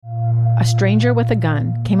a stranger with a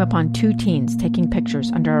gun came upon two teens taking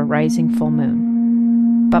pictures under a rising full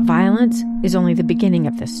moon. But violence is only the beginning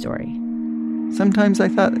of this story. Sometimes I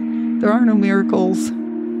thought, there are no miracles.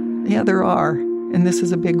 Yeah, there are, and this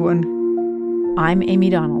is a big one. I'm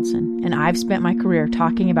Amy Donaldson, and I've spent my career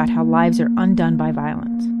talking about how lives are undone by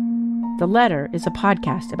violence. The Letter is a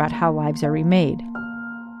podcast about how lives are remade.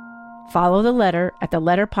 Follow The Letter at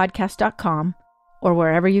theletterpodcast.com or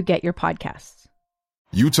wherever you get your podcasts.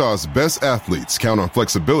 Utah's best athletes count on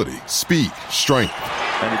flexibility, speed, strength.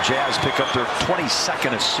 And the Jazz pick up their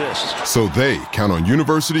 22nd assist. So they count on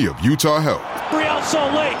University of Utah Health. Real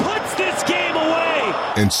Salt Lake puts this game away.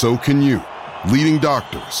 And so can you. Leading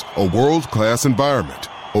doctors, a world-class environment,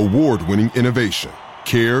 award-winning innovation,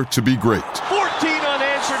 care to be great. 14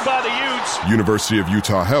 unanswered by the Utes. University of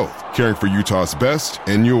Utah Health, caring for Utah's best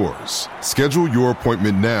and yours. Schedule your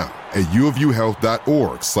appointment now at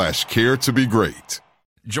uofuhealth.org/care to be great.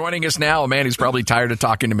 Joining us now, a man who's probably tired of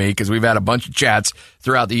talking to me because we've had a bunch of chats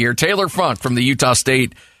throughout the year, Taylor Funk from the Utah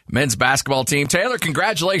State men's basketball team. Taylor,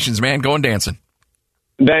 congratulations, man. Going dancing.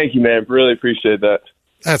 Thank you, man. Really appreciate that.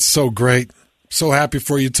 That's so great. So happy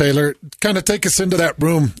for you, Taylor. Kind of take us into that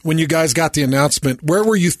room when you guys got the announcement. Where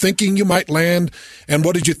were you thinking you might land, and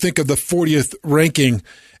what did you think of the 40th ranking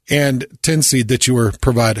and 10 seed that you were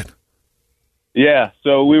provided? Yeah,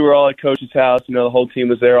 so we were all at Coach's house. You know, the whole team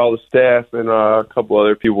was there, all the staff, and a couple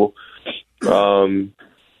other people. It was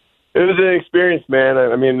an experience, man.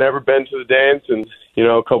 I mean, never been to the dance, and, you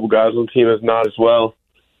know, a couple guys on the team has not as well.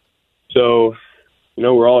 So, you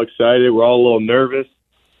know, we're all excited. We're all a little nervous.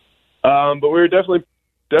 But we were definitely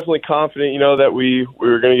confident, you know, that we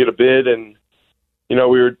were going to get a bid, and, you know,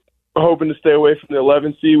 we were hoping to stay away from the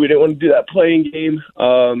 11 seed. We didn't want to do that playing game.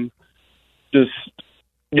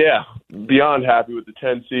 Yeah, beyond happy with the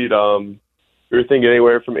 10 seed. We were thinking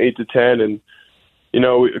anywhere from 8 to 10, and, you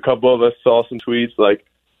know, a couple of us saw some tweets like,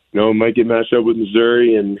 you know, might get matched up with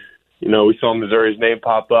Missouri, and, you know, we saw Missouri's name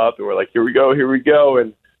pop up, and we're like, here we go,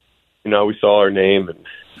 and, you know, we saw our name, and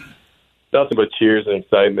nothing but cheers and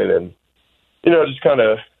excitement, and, you know, just kind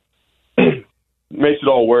of makes it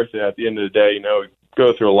all worth it at the end of the day. You know,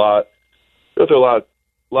 go through a lot of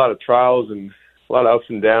trials and a lot of ups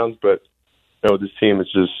and downs, but, you know, this team is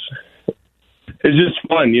just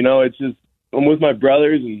fun. You know, it's just, I'm with my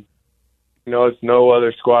brothers, and, you know, it's no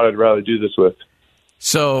other squad I'd rather do this with.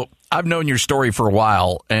 So I've known your story for a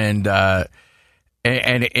while, and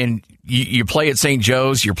you play at St.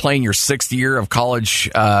 Joe's. You're playing your sixth year of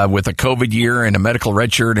college with a COVID year and a medical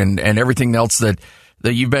redshirt and everything else that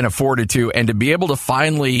you've been afforded to. And to be able to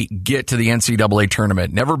finally get to the NCAA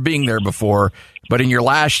tournament, never being there before, but in your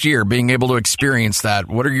last year, being able to experience that,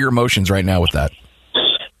 what are your emotions right now with that?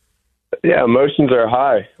 Yeah, emotions are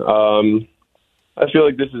high. I feel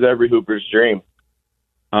like this is every Hooper's dream.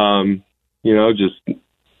 You know, just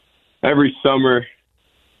every summer,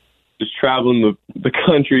 just traveling the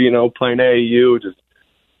country, you know, playing AAU, just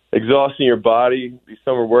exhausting your body, these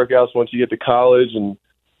summer workouts once you get to college. And,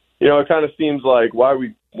 you know, it kind of seems like why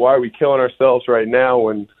are we killing ourselves right now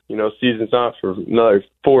when, you know, season's not for another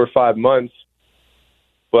 4 or 5 months.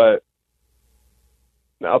 But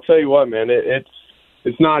I'll tell you what, man,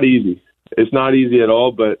 it's not easy. It's not easy at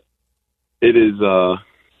all, but it is,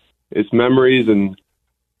 it's memories and,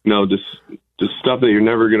 you know, just stuff that you're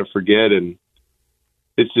never going to forget. And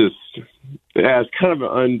it's it's kind of an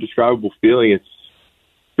undescribable feeling. It's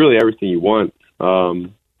really everything you want.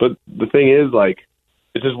 But the thing is, like,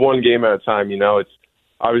 it's just one game at a time, you know. It's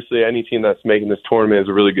obviously any team that's making this tournament is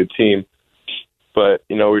a really good team. But,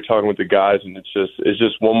 you know, we were talking with the guys, and it's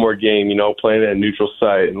just one more game, you know, playing at a neutral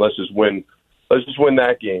site, and let's just win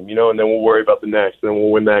that game, you know, and then we'll worry about the next, and then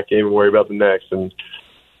we'll win that game and worry about the next. And,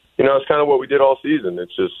 you know, it's kind of what we did all season.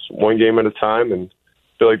 It's just one game at a time, and I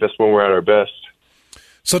feel like that's when we're at our best.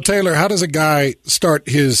 So, Taylor, how does a guy start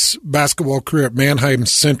his basketball career at Manheim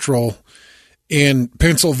Central in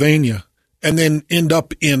Pennsylvania and then end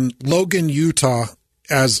up in Logan, Utah,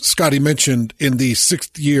 as Scotty mentioned, in the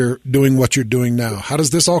 6th year doing what you're doing now? How does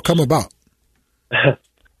this all come about? I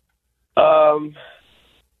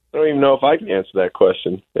don't even know if I can answer that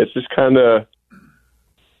question. It's just kind of, I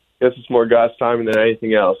guess it's more God's timing than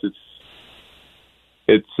anything else.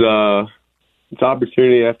 It's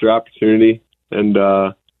opportunity after opportunity. And,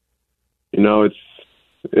 you know,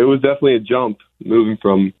 it was definitely a jump moving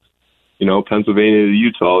from, you know, Pennsylvania to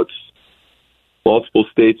Utah. It's multiple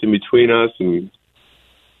states in between us. And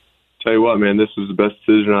tell you what, man, this was the best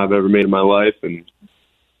decision I've ever made in my life. And, you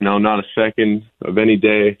know, not a second of any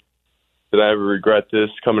day did I ever regret this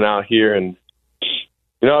coming out here. And,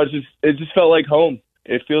 you know, it just felt like home.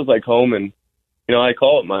 It feels like home. And, you know, I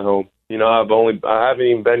call it my home. I haven't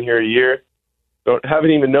even been here a year.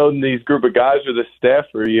 Haven't even known these group of guys or the staff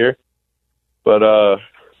for a year. But,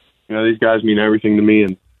 these guys mean everything to me,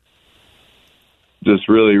 and just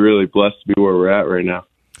really, really blessed to be where we're at right now.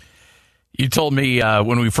 You told me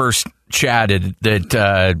when we first chatted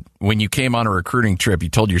that when you came on a recruiting trip, you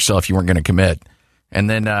told yourself you weren't going to commit. And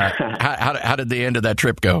then how did the end of that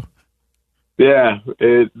trip go? Yeah,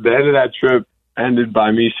 the end of that trip ended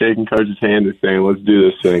by me shaking Coach's hand and saying, let's do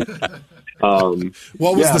this thing.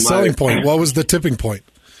 What was the selling point? What was the tipping point?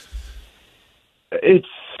 It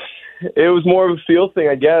was more of a feel thing,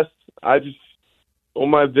 I guess. On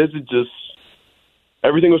my visit,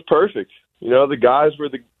 everything was perfect. The guys were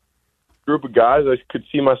the group of guys I could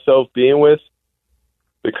see myself being with.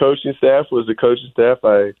 The coaching staff was the coaching staff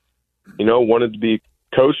I, wanted to be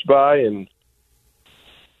coached by. And,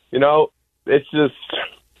 it's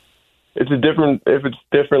a different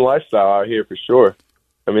lifestyle out here for sure.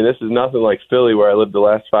 I mean, this is nothing like Philly where I lived the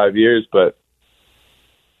last 5 years, but,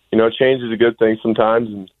 change is a good thing sometimes.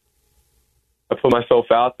 And I put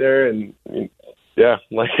myself out there, and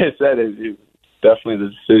like I said, it's definitely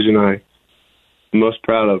the decision I'm most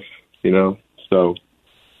proud of, So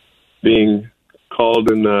being called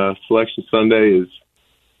in Selection Sunday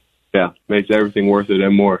makes everything worth it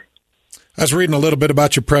and more. I was reading a little bit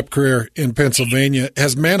about your prep career in Pennsylvania.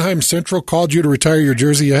 Has Manheim Central called you to retire your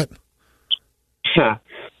jersey yet?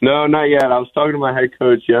 No, not yet. I was talking to my head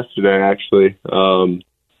coach yesterday, actually.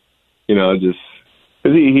 Just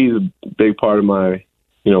because he's a big part of my,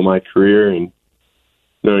 my career and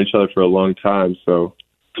known each other for a long time. So,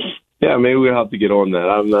 yeah, maybe we'll have to get on that.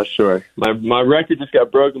 I'm not sure. My record just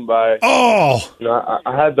got broken by. Oh,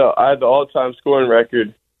 I had the all-time scoring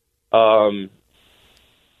record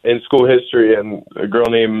in school history, and a girl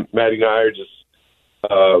named Maddie Nyer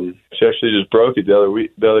she actually just broke it the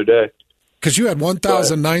other day. Because you had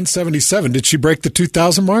 1,977. Did she break the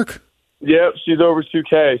 2,000 mark? Yep, she's over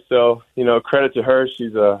 2K. So, credit to her.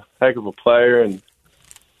 She's a heck of a player, and,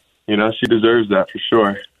 she deserves that for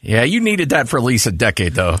sure. Yeah, you needed that for at least a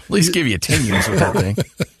decade, though. At least give you 10 years with that thing.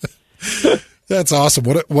 That's awesome.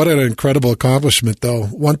 What an incredible accomplishment, though.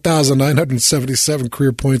 1,977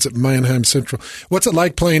 career points at Manheim Central. What's it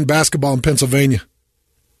like playing basketball in Pennsylvania?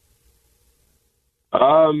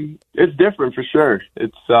 It's different for sure.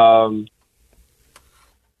 It's my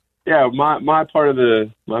part of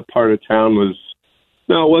town was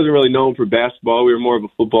it wasn't really known for basketball. We were more of a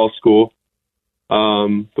football school.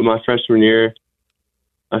 But my freshman year,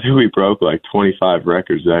 I think we broke like 25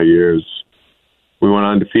 records that year. We went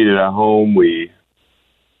undefeated at home. We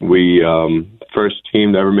first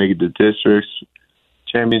team to ever make it to districts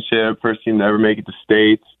championship. First team to ever make it to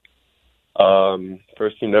states.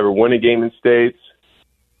 First team to ever win a game in states.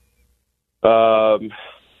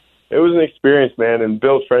 It was an experience, man, and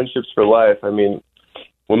build friendships for life. I mean,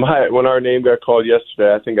 when our name got called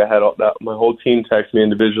yesterday, I think I had my whole team text me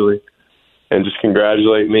individually and just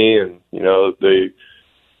congratulate me, and they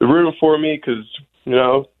rooting for me because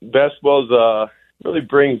basketball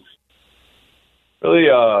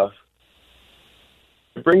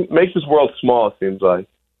makes this world small. It seems like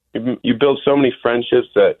you build so many friendships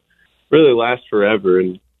that really last forever,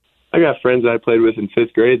 and I got friends that I played with in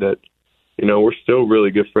 5th grade that we're still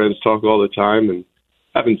really good friends, talk all the time, and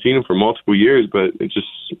I haven't seen them for multiple years, but we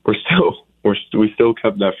still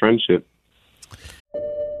kept that friendship.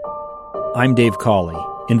 I'm Dave Cawley,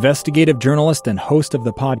 investigative journalist and host of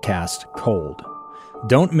the podcast Cold.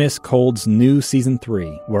 Don't miss Cold's new Season 3,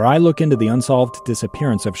 where I look into the unsolved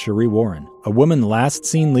disappearance of Cherie Warren, a woman last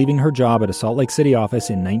seen leaving her job at a Salt Lake City office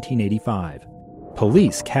in 1985.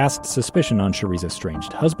 Police cast suspicion on Cherie's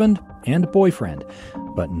estranged husband and boyfriend,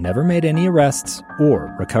 but never made any arrests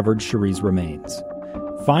or recovered Cherie's remains.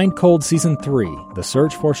 Find Cold Season 3, The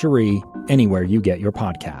Search for Cherie, anywhere you get your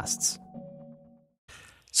podcasts.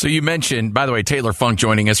 So you mentioned, by the way, Taylor Funk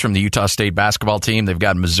joining us from the Utah State basketball team. They've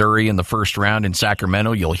got Missouri in the first round in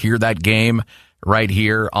Sacramento. You'll hear that game right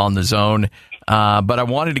here on The Zone. But I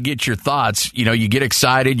wanted to get your thoughts. You get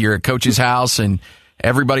excited. You're at Coach's house, and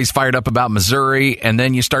everybody's fired up about Missouri, and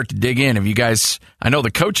then you start to dig in. Have you guys, I know the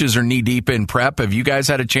coaches are knee-deep in prep. Have you guys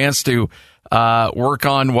had a chance to work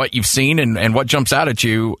on what you've seen and what jumps out at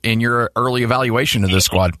you in your early evaluation of this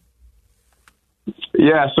squad?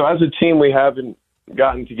 Yeah, so as a team, we haven't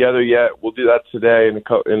gotten together yet. We'll do that today in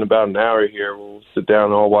about an hour here. We'll sit down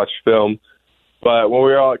and all watch film. But when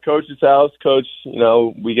we were all at Coach's house, Coach,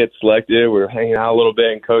 we get selected. We're hanging out a little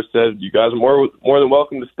bit, and Coach said, you guys are more than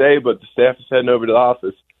welcome to stay, but the staff is heading over to the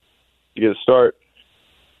office to get a start.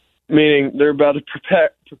 Meaning they're about to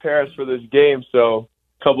prepare us for this game. So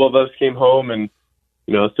a couple of us came home and,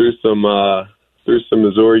 threw some threw some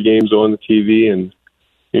Missouri games on the TV and,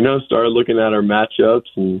 started looking at our matchups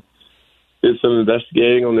and did some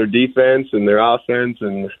investigating on their defense and their offense.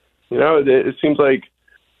 And, it seems like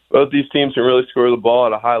both these teams can really score the ball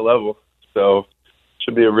at a high level. So it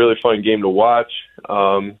should be a really fun game to watch.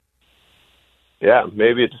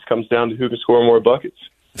 Maybe it just comes down to who can score more buckets.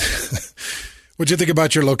 What'd you think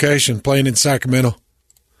about your location, playing in Sacramento?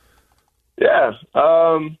 Yeah.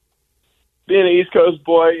 Being an East Coast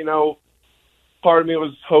boy, part of me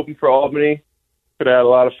was hoping for Albany. Could have had a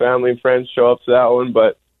lot of family and friends show up to that one,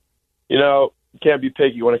 but, you can't be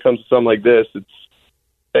picky when it comes to something like this. It's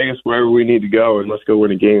take us wherever we need to go, and let's go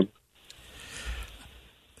win a game.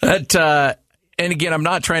 And again, I'm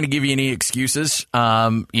not trying to give you any excuses,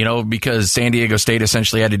 because San Diego State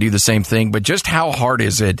essentially had to do the same thing. But just how hard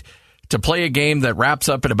is it to play a game that wraps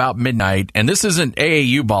up at about midnight? And this isn't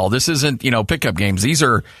AAU ball. This isn't, pickup games. These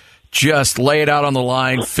are just lay it out on the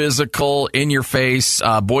line, physical, in your face.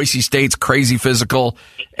 Boise State's crazy physical.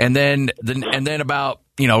 And then about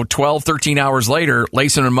 12, 13 hours later,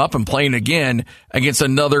 lacing them up and playing again against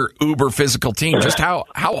another uber physical team. Just how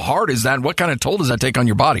hard is that? And what kind of toll does that take on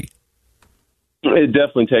your body? It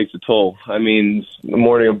definitely takes a toll. I mean, the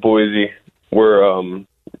morning of Boise,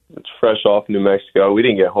 it's fresh off New Mexico. We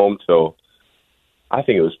didn't get home till, I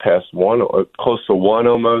think it was past 1 or close to 1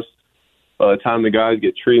 almost. By the time the guys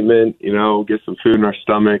get treatment, get some food in our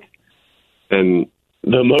stomach, and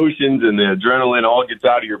the emotions and the adrenaline all gets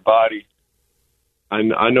out of your body.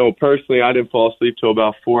 I know personally I didn't fall asleep till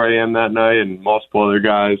about 4 a.m. that night, and multiple other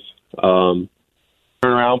guys. Turn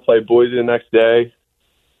around, play Boise the next day.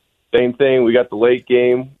 Same thing. We got the late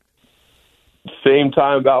game. Same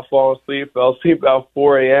time about falling asleep. Fell asleep about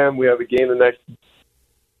 4 a.m. We have a game the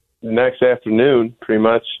next afternoon, pretty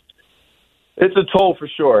much. It's a toll for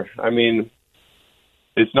sure. I mean,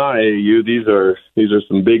 it's not AAU. These are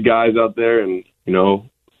some big guys out there, and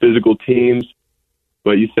physical teams.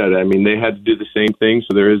 But you said it. I mean, they had to do the same thing,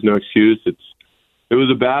 so there is no excuse. It was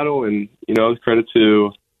a battle, and credit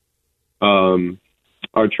to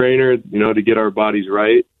our trainer, to get our bodies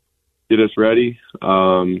right. Get us ready.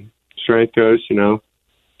 Strength coach, doing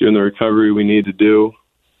the recovery we need to do.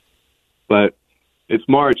 But it's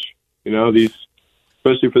March, these,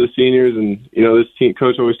 especially for the seniors, and this team.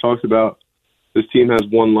 Coach always talks about this team has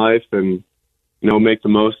one life, and make the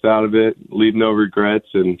most out of it, leave no regrets.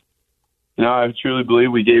 And I truly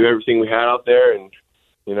believe we gave everything we had out there, and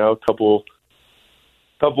a couple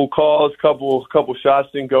calls, couple shots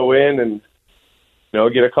didn't go in, and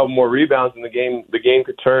get a couple more rebounds and the game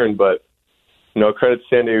could turn. But, credit to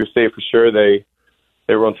San Diego State for sure. They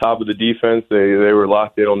were on top of the defense. They were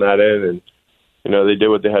locked in on that end, and, they did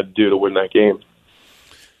what they had to do to win that game.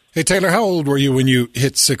 Hey, Taylor, how old were you when you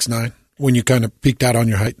hit 6'9", when you kind of peaked out on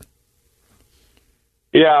your height?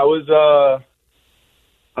 Yeah, I was,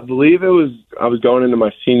 I believe I was going into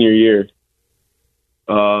my senior year.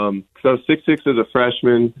 Because I was 6'6" as a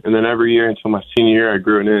freshman, and then every year until my senior year I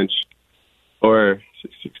grew an inch. Or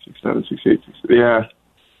 6'6", 6'7", 6'8", 6'8". Yeah.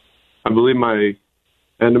 I believe my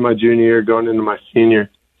end of my junior year, going into my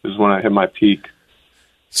senior, is when I hit my peak.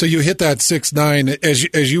 So you hit that 6'9"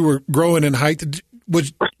 as you were growing in height. Does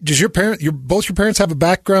both your parents have a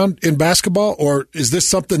background in basketball, or is this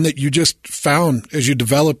something that you just found as you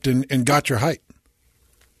developed and got your height?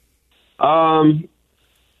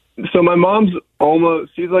 So my mom's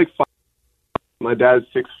she's like 5. My dad's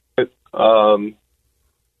 6 foot.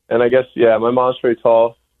 And I guess, my mom's pretty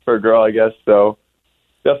tall for a girl, I guess. So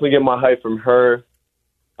definitely get my height from her.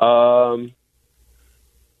 I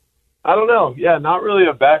don't know. Yeah, not really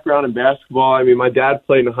a background in basketball. I mean, my dad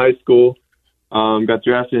played in high school, got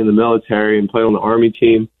drafted in the military and played on the Army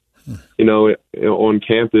team, on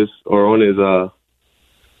campus or on his,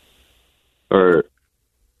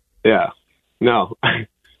 no.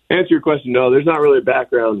 Answer your question, no, there's not really a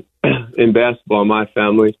background in basketball in my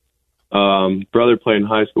family. Brother played in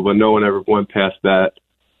high school, but no one ever went past that.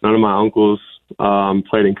 None of my uncles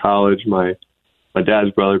played in college. My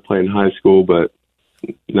dad's brother played in high school, but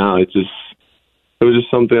no, it was just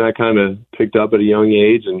something I kind of picked up at a young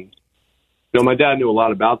age. And, my dad knew a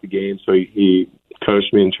lot about the game, so he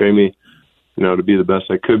coached me and trained me, to be the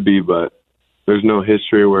best I could be. But there's no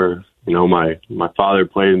history where, my father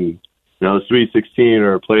played in, the Sweet 16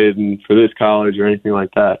 or played for this college or anything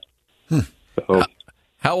like that. So,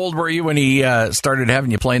 how old were you when he started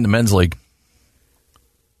having you play in the men's league?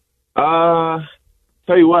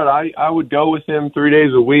 Tell you what, I would go with him 3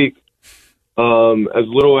 days a week. As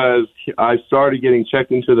little as I started getting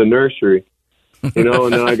checked into the nursery, and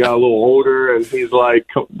then I got a little older, and he's like,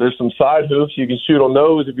 there's some side hoops, you can shoot on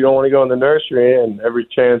those if you don't want to go in the nursery. And every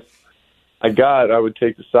chance I got, I would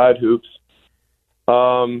take the side hoops.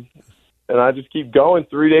 And I just keep going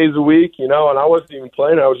 3 days a week, and I wasn't even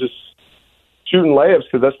playing. I was just shooting layups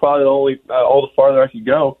because that's probably all the farther I could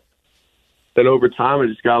go. Then over time, I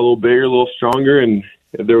just got a little bigger, a little stronger, and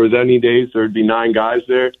if there was any days, there would be 9 guys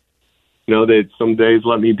there. They'd some days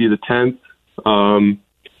let me be the 10th,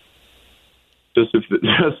 just to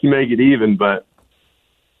make it even. But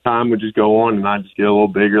time would just go on, and I'd just get a little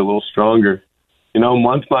bigger, a little stronger,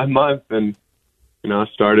 month by month. And I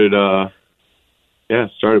started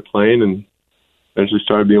playing, and eventually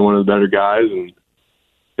started being one of the better guys. And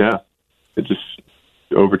it just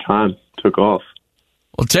over time took off.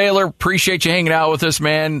 Well, Taylor, appreciate you hanging out with us,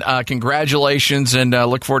 man. Congratulations, and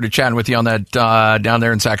look forward to chatting with you on that down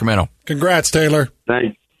there in Sacramento. Congrats, Taylor.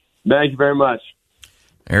 Thank you very much.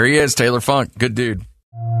 There he is, Taylor Funk. Good dude.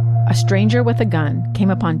 A stranger with a gun came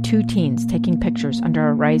upon 2 teens taking pictures under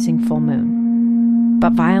a rising full moon.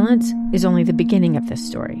 But violence is only the beginning of this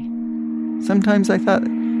story. Sometimes I thought,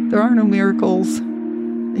 there are no miracles.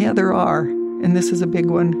 Yeah, there are, and this is a big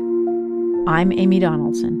one. I'm Amy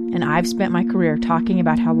Donaldson, and I've spent my career talking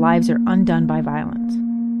about how lives are undone by violence.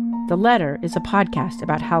 The Letter is a podcast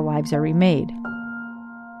about how lives are remade.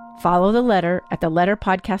 Follow The Letter at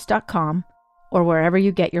theletterpodcast.com or wherever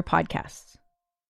you get your podcasts.